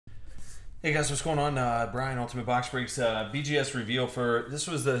Hey guys, what's going on? Brian, Ultimate Box Breaks, BGS Reveal for, this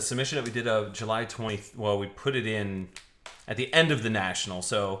was the submission that we did of July 20th. Well, we put it in at the end of the National,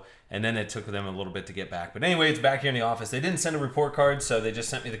 so, and then it took them a little bit to get back. But anyway, it's back here in the office. They didn't send a report card, so they just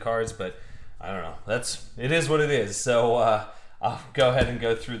sent me the cards, but I don't know. It is what it is. So I'll go ahead and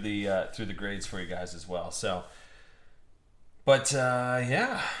go through the grades for you guys as well. So, but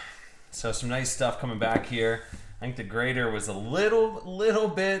yeah, so some nice stuff coming back here. I think the grader was a little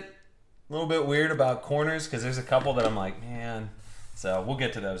bit weird about corners because there's a couple that I'm like, man. So we'll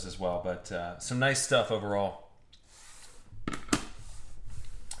get to those as well. But some nice stuff overall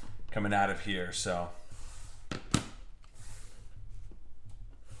coming out of here. So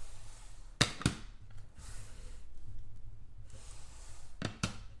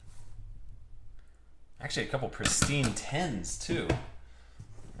actually a couple pristine 10s too.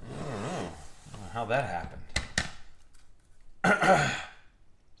 I don't know how that happened.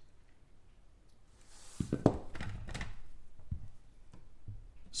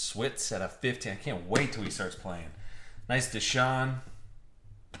 Switz at a 15. I can't wait till he starts playing. Nice Deshaun.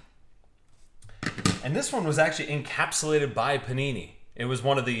 And this one was actually encapsulated by Panini. It was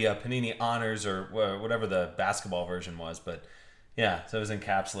one of the Panini Honors or whatever the basketball version was. But yeah, so it was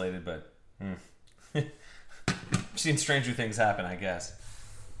encapsulated. But I've seen stranger things happen, I guess.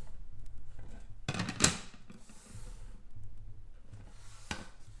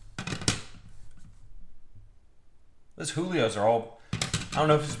 Those Julios are all, I don't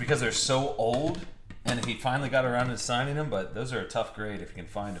know if it's because they're so old and he finally got around to signing them, but those are a tough grade if you can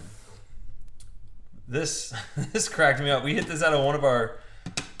find them. This cracked me up. We hit this out of one of our,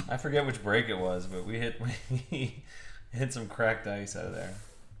 I forget which break it was, but we hit some cracked ice out of there.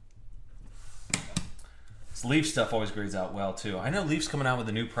 This Leaf stuff always grades out well too. I know Leaf's coming out with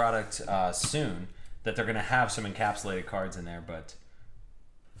a new product soon that they're going to have some encapsulated cards in there, but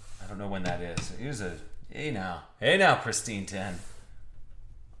I don't know when that is. Here's a, hey now, pristine 10.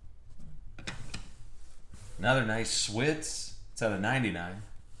 Another nice Switz. It's out of 99.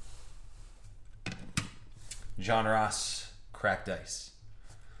 John Ross, cracked ice.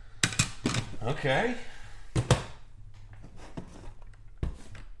 Okay.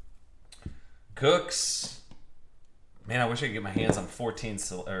 Cooks. Man, I wish I could get my hands on 14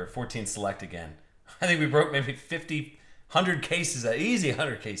 select again. I think we broke maybe 50, 100 cases, easy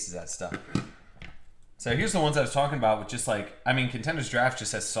 100 cases of that stuff. So here's the ones I was talking about with just like, I mean, Contenders Draft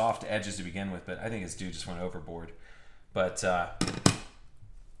just has soft edges to begin with, but I think this dude just went overboard. But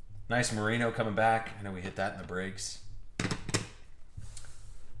nice Marino coming back. I know we hit that in the breaks.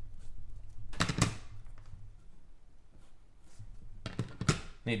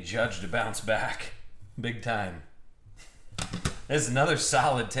 Need Judge to bounce back. Big time. This is another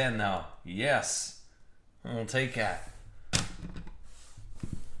solid 10 though. Yes. We'll take that.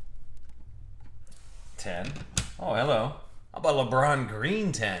 10. Oh, hello. How about LeBron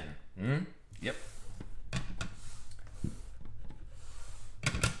Green 10? Yep.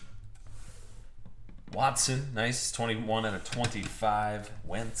 Watson, nice. 21 out of 25.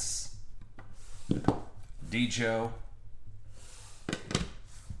 Wentz. Dejo.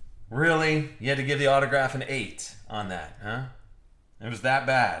 Really? You had to give the autograph an 8 on that, huh? It was that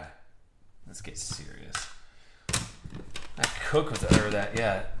bad. Let's get serious. That Cook was, or that,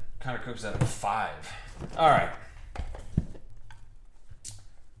 yeah, Connor Cook was at a 5. All right.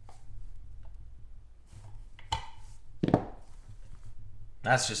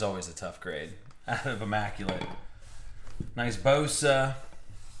 That's just always a tough grade. Out of Immaculate. Nice Bosa.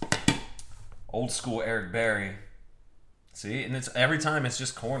 Old school Eric Berry. See, and it's every time it's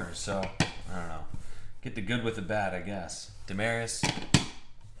just corners, so I don't know. Get the good with the bad, I guess. Damaris,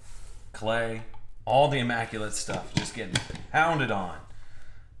 Clay, all the Immaculate stuff just getting pounded on.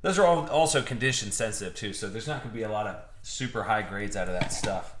 Those are all also condition sensitive too, so there's not going to be a lot of super high grades out of that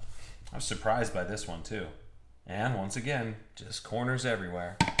stuff. I was surprised by this one too. And once again, just corners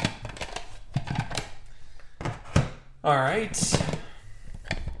everywhere. All right.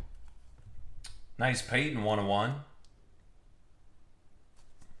 Nice Peyton 101.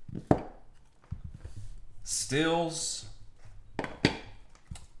 Stills.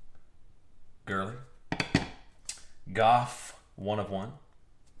 Gurley. Goff 1 of 1.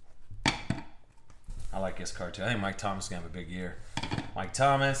 I like his card too. I think Mike Thomas is going to have a big year. Mike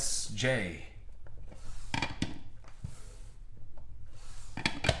Thomas, Jay.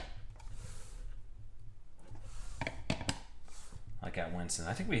 I like that Winston.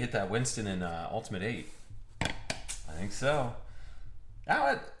 I think we hit that Winston in Ultimate 8. I think so. Now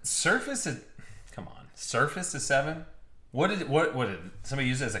at Surface, come on. Surface to 7? What did somebody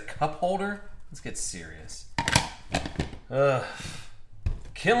use it as a cup holder? Let's get serious. Ugh.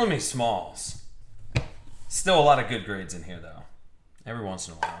 Killing me, Smalls. Still a lot of good grades in here, though. Every once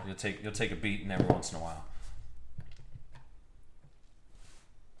in a while, you'll take a beating every once in a while.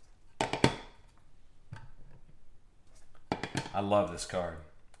 I love this card.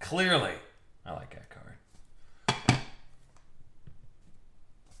 Clearly, I like that card.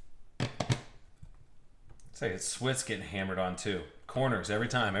 It's like it's Switz getting hammered on too. Corners every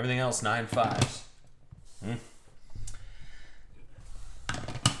time. Everything else 9.5s.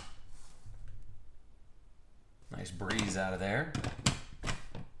 Nice breeze out of there.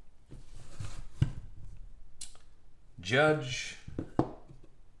 Judge.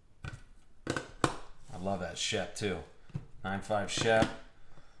 I love that Shep too. 9.5 Shep.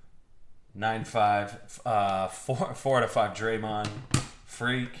 9.5. 4 out of 5 Draymond.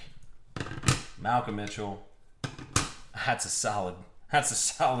 Freak. Malcolm Mitchell. That's a solid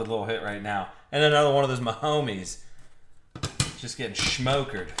little hit right now. And another one of those Mahomies. Just getting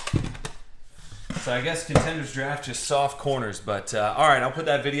schmokered. So I guess Contenders Draft, just soft corners. But all right, I'll put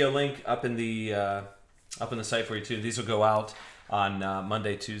that video link up in the site for you too. These will go out on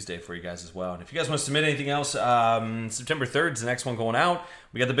Monday, Tuesday for you guys as well. And if you guys want to submit anything else, September 3rd is the next one going out.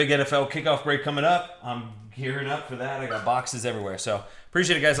 We got the big NFL kickoff break coming up. I'm gearing up for that. I got boxes everywhere. So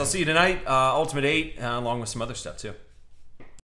appreciate it, guys. I'll see you tonight, Ultimate 8, along with some other stuff too.